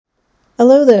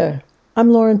Hello there,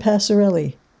 I'm Lauren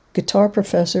Passarelli, guitar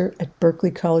professor at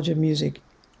Berklee College of Music,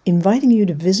 inviting you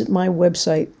to visit my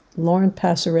website,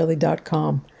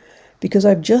 laurenpassarelli.com, because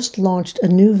I've just launched a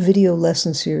new video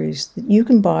lesson series that you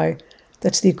can buy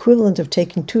that's the equivalent of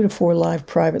taking 2 to 4 live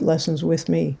private lessons with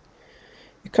me.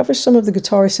 It covers some of the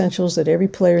guitar essentials that every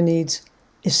player needs,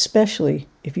 especially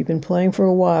if you've been playing for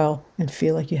a while and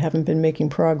feel like you haven't been making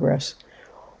progress,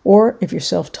 or if you're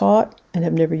self-taught and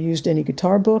have never used any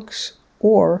guitar books,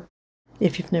 or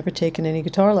if you've never taken any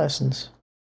guitar lessons.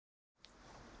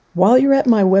 While you're at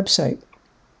my website,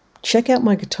 check out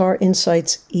my Guitar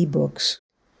Insights ebooks.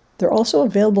 They're also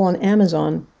available on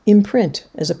Amazon in print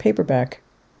as a paperback.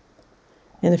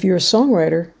 And if you're a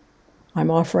songwriter, I'm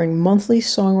offering monthly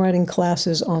songwriting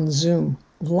classes on Zoom,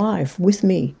 live with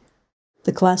me.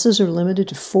 The classes are limited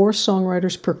to 4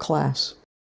 songwriters per class.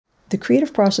 The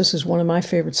creative process is one of my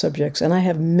favorite subjects, and I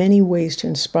have many ways to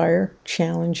inspire,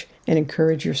 challenge, and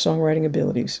encourage your songwriting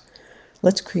abilities.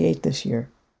 Let's create this year.